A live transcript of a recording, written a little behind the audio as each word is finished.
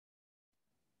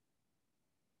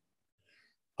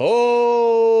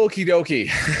Okie dokie.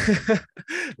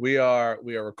 We are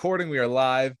recording, we are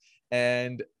live,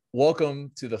 and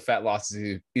welcome to the Fat Loss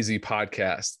Easy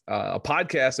podcast, a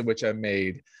podcast in which I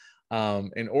made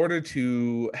in order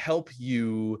to help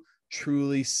you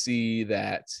truly see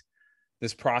that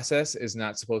this process is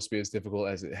not supposed to be as difficult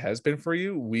as it has been for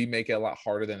you. We make it a lot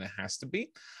harder than it has to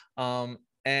be.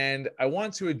 And I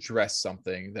want to address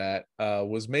something that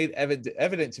was made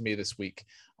evident to me this week.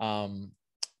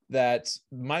 That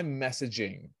my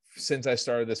messaging since I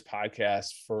started this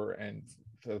podcast for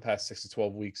the past 6 to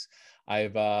 12 weeks, I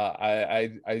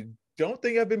don't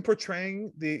think I've been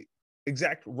portraying the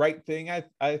exact right thing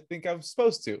I think I'm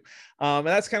supposed to. And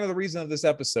that's kind of the reason of this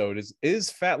episode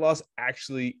is fat loss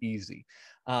actually easy?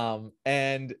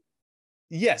 And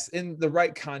yes, in the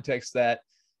right context, that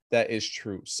is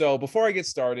true. So before I get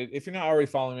started, if you're not already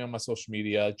following me on my social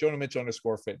media, Jonah Mitchell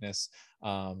 _fitness,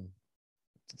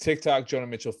 TikTok, Jonah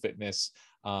Mitchell Fitness.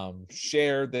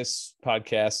 Share this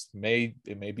podcast.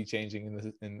 It may be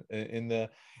changing in the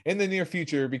near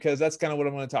future, because that's kind of what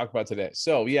I'm going to talk about today.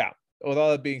 So yeah, with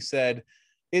all that being said,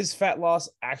 is fat loss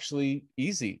actually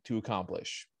easy to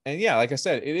accomplish? And yeah, like I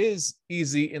said, it is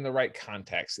easy in the right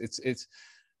context. It's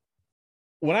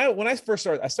when I first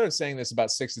started, I started saying this about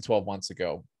 6 to 12 months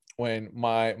ago, when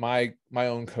my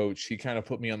own coach, he kind of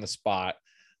put me on the spot,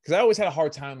 because I always had a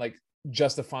hard time like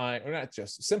justifying, or not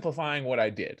just simplifying, what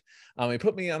I did. He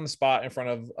put me on the spot in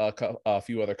front of a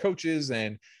few other coaches,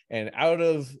 and out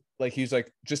of like, he's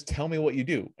like, just tell me what you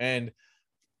do. And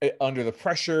under the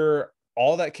pressure,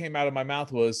 all that came out of my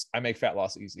mouth was, I make fat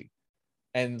loss easy.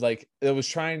 And like, that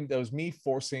was me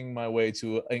forcing my way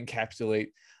to encapsulate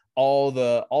all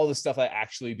the stuff I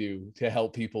actually do to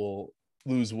help people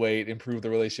lose weight, improve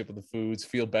the relationship with the foods,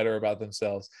 feel better about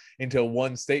themselves, into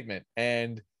one statement.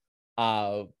 And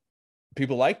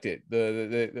people liked it.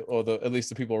 At least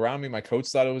the people around me, my coach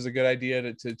thought it was a good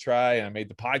idea to try, and I made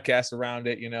the podcast around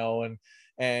it,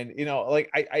 and like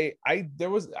I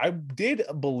did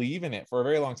believe in it for a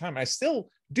very long time. I still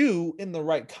do, in the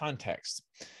right context.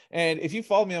 And if you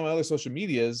follow me on my other social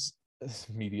medias,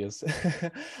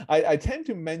 I tend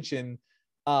to mention,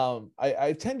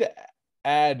 I tend to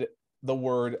add the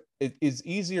word, it is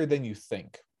easier than you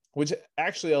think, which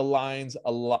actually aligns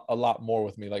a lot more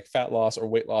with me. Like, fat loss or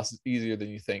weight loss is easier than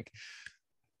you think.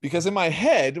 Because in my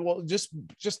head, well, just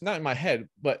not in my head,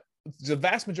 but the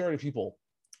vast majority of people,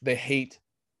 they hate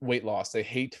weight loss, they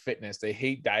hate fitness, they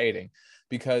hate dieting,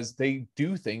 because they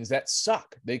do things that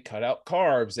suck. They cut out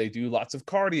carbs, they do lots of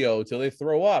cardio till they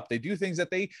throw up, they do things that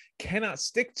they cannot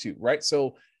stick to, right?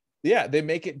 So yeah, they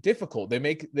make it difficult.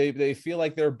 They feel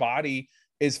like their body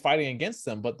is fighting against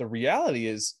them. But the reality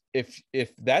is, if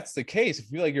that's the case, if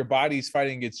you feel like your body's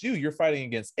fighting against you, you're fighting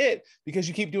against it, because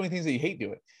you keep doing things that you hate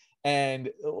doing. And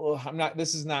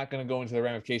this is not going to go into the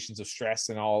ramifications of stress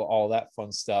and all that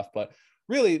fun stuff. But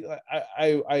really,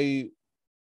 I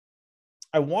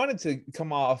wanted to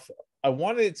come off, I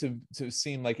wanted it to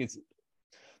seem like it's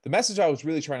the message I was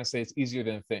really trying to say. It's easier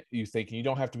than you think. And you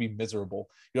don't have to be miserable.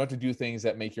 You don't have to do things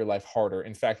that make your life harder.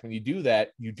 In fact, when you do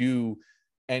that, you do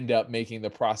end up making the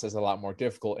process a lot more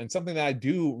difficult. And something that I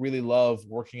do really love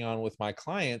working on with my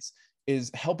clients is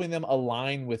helping them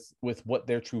align with what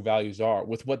their true values are,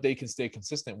 with what they can stay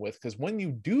consistent with. Because when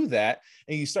you do that,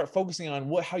 and you start focusing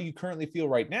on how you currently feel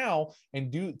right now,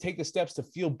 and take the steps to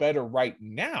feel better right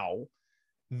now,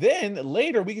 then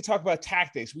later we can talk about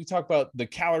tactics. We talk about the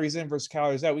calories in versus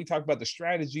calories out. We talk about the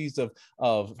strategies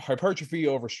of hypertrophy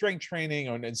over strength training,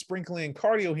 and sprinkling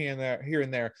cardio here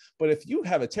and there. But if you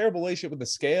have a terrible relationship with the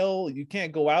scale, you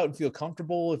can't go out and feel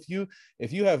comfortable. If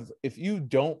you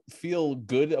don't feel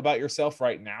good about yourself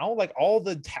right now, like, all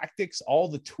the tactics, all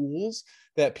the tools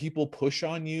that people push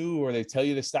on you, or they tell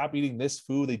you to stop eating this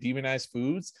food, they demonize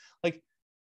foods, like,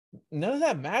 none of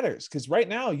that matters, because right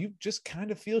now you just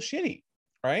kind of feel shitty,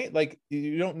 right? Like,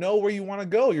 you don't know where you want to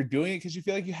go. You're doing it because you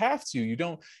feel like you have to. You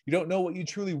don't know what you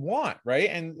truly want,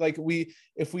 right? And like,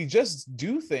 if we just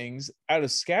do things out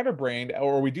of scatterbrained,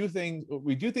 or we do things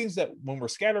that, when we're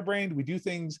scatterbrained, we do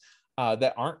things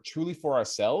that aren't truly for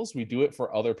ourselves. We do it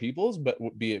for other people's, but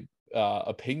be it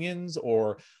opinions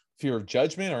or fear of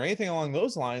judgment or anything along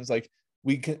those lines. Like,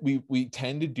 we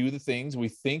tend to do the things, we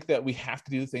think that we have to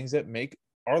do the things that make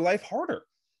our life harder.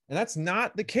 And that's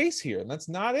not the case here. And that's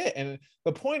not it. And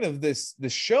the point of this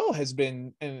show has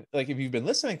been, and like, if you've been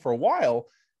listening for a while,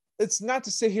 it's not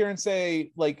to sit here and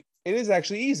say, like, it is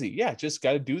actually easy. Yeah, just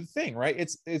got to do the thing, right?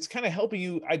 It's kind of helping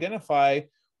you identify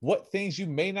what things you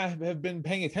may not have been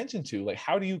paying attention to. Like,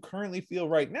 how do you currently feel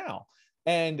right now?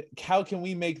 And how can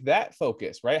we make that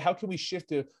focus, right? How can we shift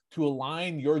to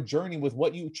align your journey with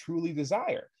what you truly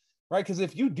desire? right? Because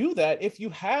if you do that, if you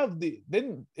have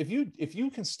if you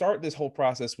can start this whole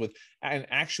process with an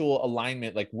actual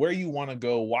alignment, like where you want to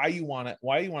go, why you want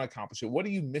to accomplish it, what are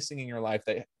you missing in your life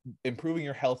that improving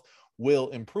your health will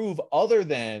improve, other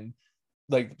than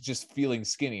like just feeling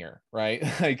skinnier, right?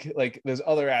 Like there's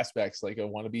other aspects, like I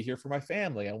want to be here for my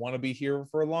family, I want to be here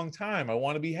for a long time, I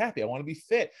want to be happy, I want to be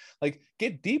fit. Like,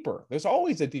 get deeper. There's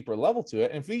always a deeper level to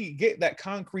it. And if we get that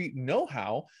concrete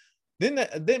know-how,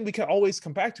 then we can always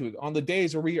come back to it on the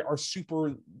days where we are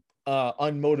super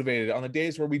unmotivated, on the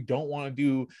days where we don't want to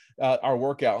do our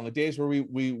workout, on the days where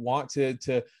we want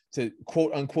to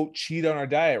quote unquote cheat on our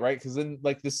diet, right? Because then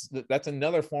like that's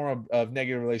another form of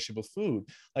negative relationship with food.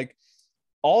 Like,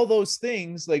 all those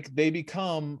things, like, they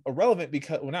become irrelevant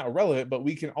because, well, not irrelevant, but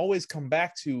we can always come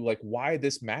back to like why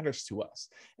this matters to us.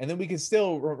 And then we can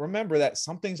still remember that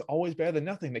something's always better than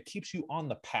nothing, that keeps you on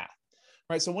the path,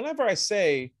 right? So whenever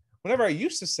I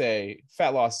used to say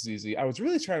fat loss is easy, I was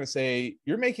really trying to say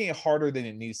you're making it harder than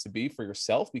it needs to be for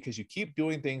yourself, because you keep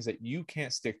doing things that you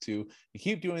can't stick to. You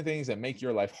keep doing things that make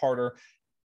your life harder.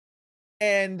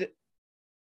 And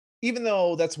even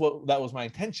though that was my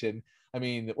intention, I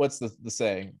mean, what's the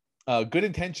saying? Good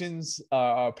intentions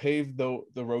pave the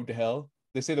road to hell.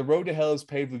 They say the road to hell is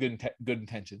paved with good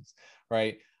intentions,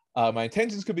 right? My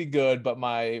intentions could be good, but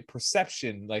my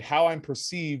perception, like how I'm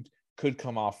perceived, could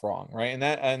come off wrong, right? And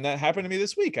that happened to me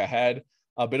this week. I had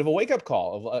a bit of a wake up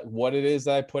call of what it is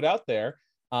that I put out there,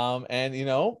 and you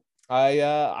know,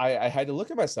 I had to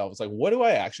look at myself. It's like, what do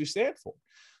I actually stand for?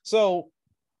 So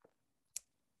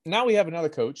now we have another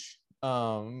coach,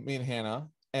 me and Hannah,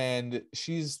 and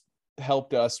she's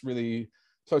helped us really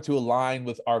start to align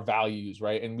with our values,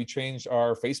 right? And we changed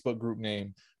our Facebook group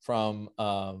name from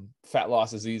Fat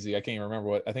Loss is Easy. I can't even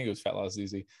remember I think it was Fat Loss is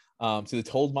Easy, to the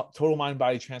total mind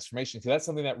body transformation. So that's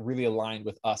something that really aligned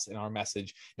with us in our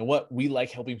message and what we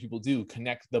like helping people do: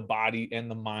 connect the body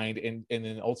and the mind, and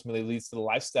then ultimately leads to the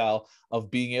lifestyle of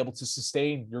being able to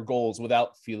sustain your goals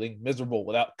without feeling miserable,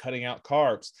 without cutting out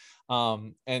carbs.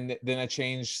 And then we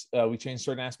changed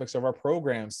certain aspects of our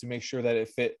programs to make sure that it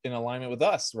fit in alignment with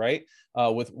us, right?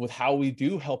 With how we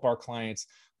do help our clients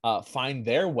find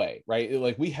their way, right?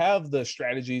 Like, we have the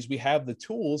strategies, we have the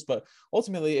tools, but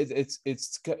ultimately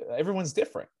it's everyone's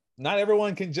different. Not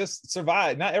everyone can just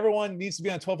survive. Not everyone needs to be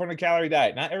on a 1,200 calorie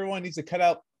diet. Not everyone needs to cut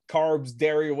out carbs,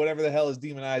 dairy, or whatever the hell is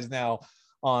demonized now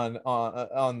on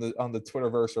the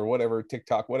Twitterverse or whatever,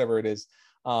 TikTok, whatever it is.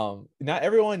 Not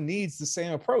everyone needs the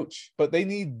same approach, but they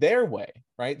need their way,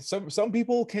 right? Some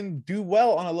people can do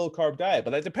well on a low carb diet,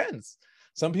 but that depends.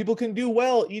 Some people can do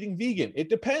well eating vegan. It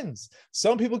depends.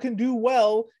 Some people can do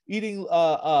well eating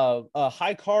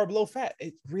high carb, low fat.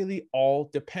 It really all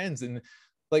depends. And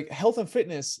like, health and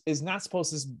fitness is not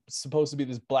supposed to be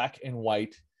this black and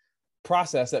white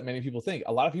process that many people think.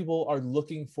 A lot of people are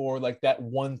looking for like that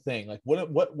one thing, like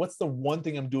what's the one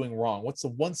thing I'm doing wrong? What's the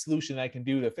one solution I can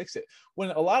do to fix it?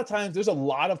 When a lot of times there's a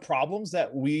lot of problems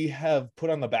that we have put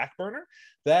on the back burner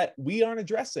that we aren't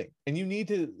addressing. And you need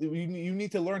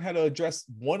to learn how to address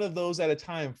one of those at a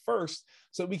time first,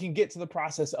 so we can get to the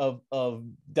process of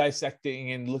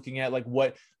dissecting and looking at like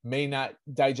what may not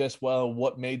digest well,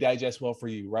 what may digest well for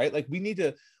you, right? Like, we need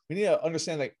to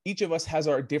understand that each of us has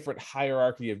our different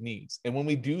hierarchy of needs. And when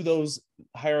we do those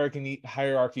hierarchy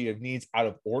of needs out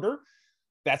of order,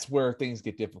 that's where things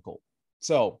get difficult.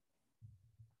 So,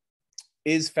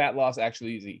 is fat loss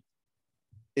actually easy?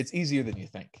 It's easier than you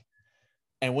think.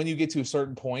 And when you get to a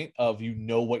certain point of, you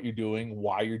know what you're doing,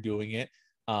 why you're doing it,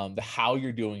 the how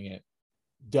you're doing it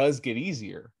does get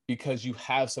easier, because you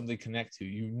have something to connect to.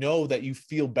 You know that you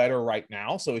feel better right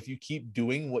now. So if you keep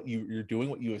doing what you're doing,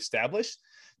 what you established,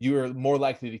 you are more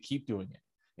likely to keep doing it,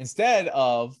 instead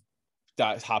of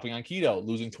hopping on keto,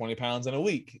 losing 20 pounds in a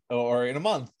week or in a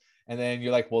month. And then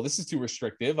you're like, well, this is too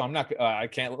restrictive. I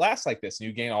can't last like this. And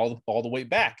you gain all the weight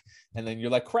back. And then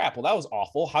you're like, crap, well, that was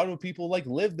awful. How do people like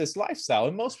live this lifestyle?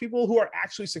 And most people who are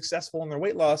actually successful in their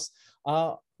weight loss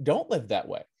don't live that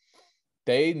way.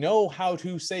 They know how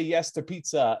to say yes to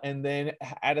pizza and then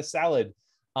add a salad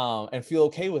and feel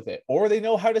okay with it. Or they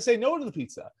know how to say no to the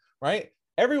pizza, right?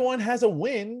 Everyone has a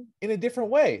win in a different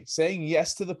way. Saying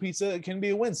yes to the pizza can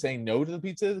be a win. Saying no to the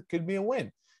pizza could be a win.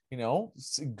 You know,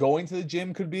 going to the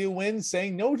gym could be a win.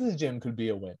 Saying no to the gym could be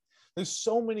a win. There's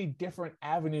so many different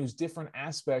avenues, different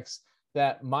aspects,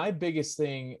 that my biggest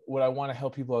thing, what I want to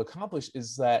help people accomplish,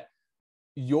 is that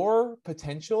your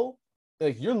potential,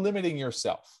 like, you're limiting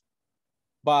yourself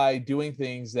by doing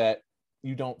things that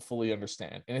you don't fully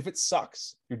understand. And if it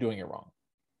sucks, you're doing it wrong.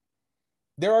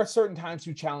 There are certain times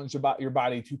to challenge about your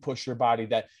body, to push your body,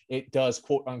 that it does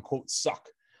quote unquote suck.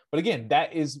 But again,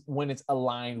 that is when it's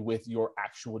aligned with your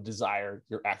actual desire,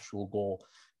 your actual goal.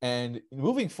 And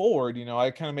moving forward,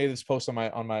 I kind of made this post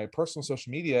on my personal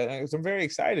social media, and I'm very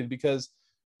excited because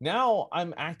now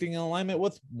I'm acting in alignment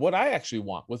with what I actually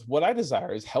want, with what I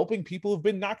desire, is helping people who've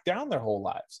been knocked down their whole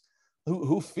lives,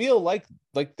 who feel like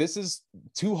this is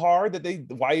too hard, that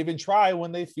why even try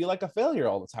when they feel like a failure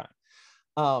all the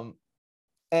time.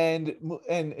 And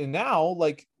now,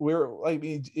 like,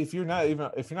 if you're not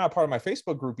a part of my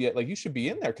Facebook group yet, like, you should be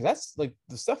in there, because that's like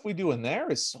the stuff we do in there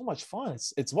is so much fun.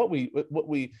 It's what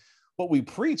we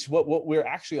preach, what we're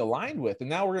actually aligned with. And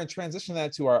now we're going to transition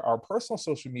that to our personal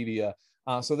social media,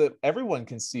 so that everyone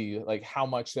can see like how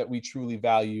much that we truly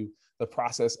value the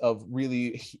process of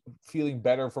really feeling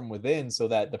better from within, so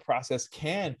that the process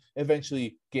can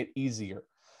eventually get easier.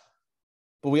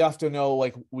 But we have to know,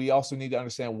 like, we also need to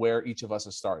understand where each of us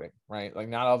is starting, right? Like,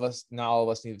 not all of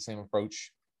us need the same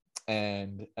approach.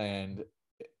 And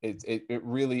it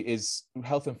really is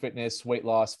health and fitness, weight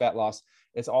loss, fat loss.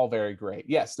 It's all very great.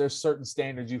 Yes, there's certain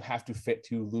standards you have to fit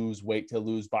to lose weight, to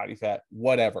lose body fat,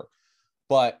 whatever.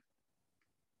 But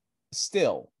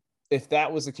still, if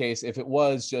that was the case, if it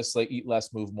was just like eat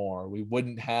less, move more, we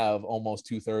wouldn't have almost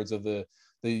 2/3 of the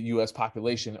US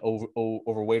population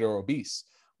overweight or obese.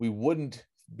 We wouldn't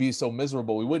be so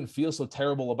miserable. We wouldn't feel so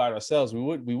terrible about ourselves. We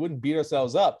wouldn't beat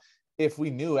ourselves up if we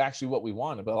knew actually what we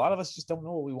wanted. But a lot of us just don't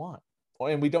know what we want,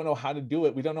 and we don't know how to do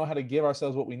it. We don't know how to give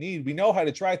ourselves what we need. We know how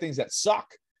to try things that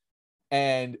suck,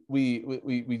 and we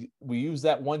use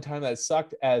that one time that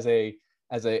sucked as a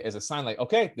sign, like,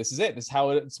 okay, this is it. This is how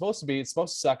it's supposed to be. It's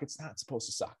supposed to suck. It's not supposed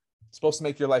to suck. It's supposed to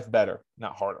make your life better,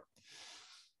 not harder.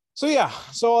 So yeah.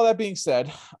 So all that being said,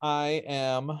 I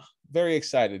am very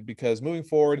excited because moving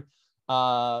forward,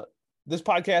 this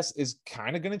podcast is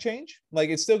kind of going to change. Like,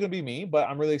 it's still going to be me, but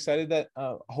I'm really excited that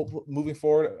hopefully moving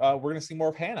forward, we're going to see more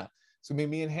of Hannah. It's going to be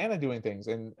me and Hannah doing things,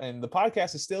 and the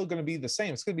podcast is still going to be the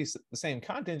same. It's going to be the same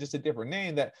content, just a different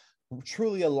name that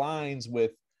truly aligns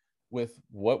with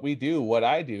what we do, what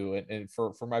I do, and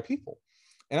for my people.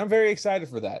 And I'm very excited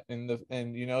for that.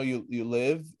 And you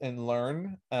live and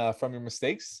learn from your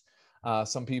mistakes.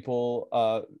 Some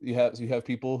people, you have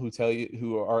people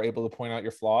who are able to point out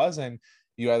your flaws, and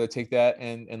you either take that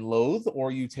and loathe,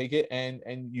 or you take it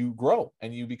and you grow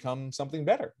and you become something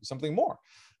better, something more.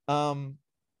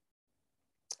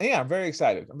 Yeah, I'm very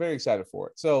excited. I'm very excited for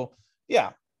it. So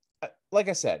yeah, like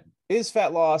I said, is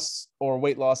fat loss or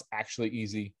weight loss actually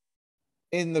easy?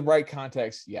 In the right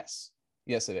context, yes,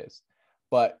 it is.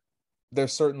 But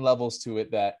there's certain levels to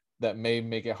it that may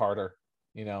make it harder.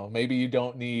 Maybe you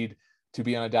don't need to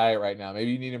be on a diet right now.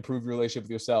 Maybe you need to improve your relationship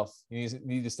with yourself. You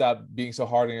need to stop being so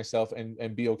hard on yourself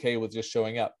and be okay with just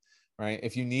showing up, right?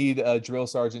 If you need a drill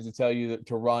sergeant to tell you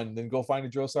to run, then go find a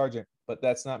drill sergeant. But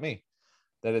that's not me.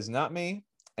 That is not me,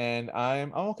 and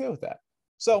I'm okay with that.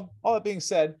 So all that being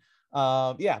said,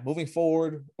 moving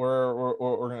forward,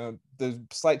 we're gonna, there's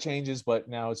slight changes, but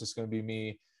now it's just gonna be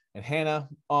me and Hannah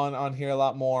on here a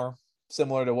lot more,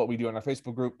 similar to what we do in our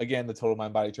Facebook group. Again, the Total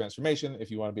Mind Body Transformation.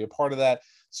 If you want to be a part of that,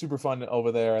 super fun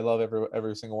over there. I love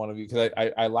every single one of you, because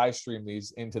I live stream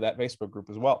these into that Facebook group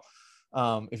as well.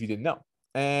 If you didn't know,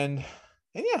 and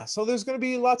yeah, so there's going to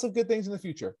be lots of good things in the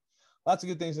future. Lots of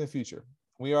good things in the future.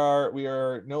 We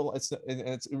are no, it's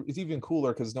even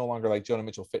cooler because it's no longer like Jonah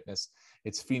Mitchell Fitness.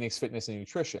 It's Phoenix Fitness and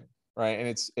Nutrition, right?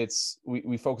 And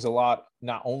we focus a lot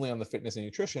not only on the fitness and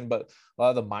nutrition, but a lot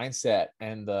of the mindset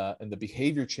and the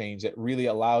behavior change that really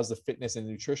allows the fitness and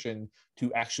nutrition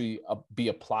to actually be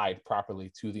applied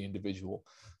properly to the individual.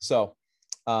 So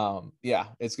yeah,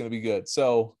 it's going to be good.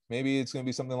 So maybe it's going to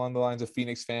be something along the lines of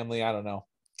Phoenix Family. I don't know.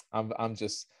 I'm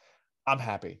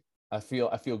happy. I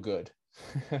feel good.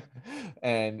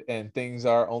 and things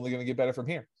are only going to get better from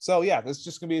here. So yeah, this is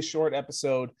just going to be a short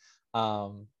episode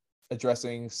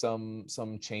addressing some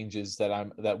changes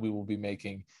that we will be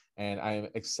making, and I'm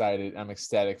excited. I'm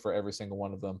ecstatic for every single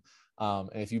one of them. And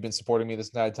if you've been supporting me this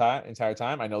entire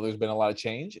time, I know there's been a lot of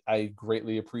change. I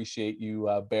greatly appreciate you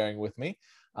bearing with me.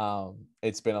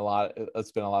 It's been a lot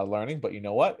of learning, but you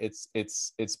know what? It's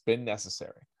been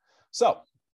necessary. So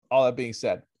all that being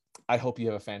said, I hope you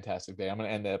have a fantastic day. I'm going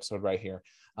to end the episode right here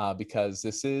because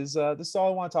this is all I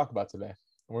want to talk about today.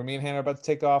 Where me and Hannah are about to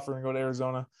take off. We're going to go to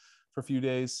Arizona for a few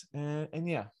days. And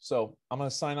yeah, so I'm going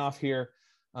to sign off here.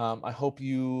 I hope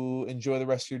you enjoy the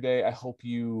rest of your day. I hope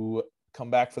you come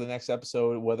back for the next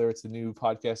episode, whether it's a new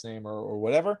podcast name or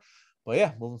whatever. But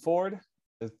yeah, moving forward,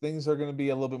 things are going to be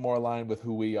a little bit more aligned with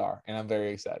who we are. And I'm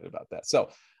very excited about that. So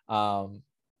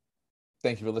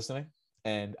thank you for listening,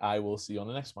 and I will see you on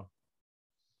the next one.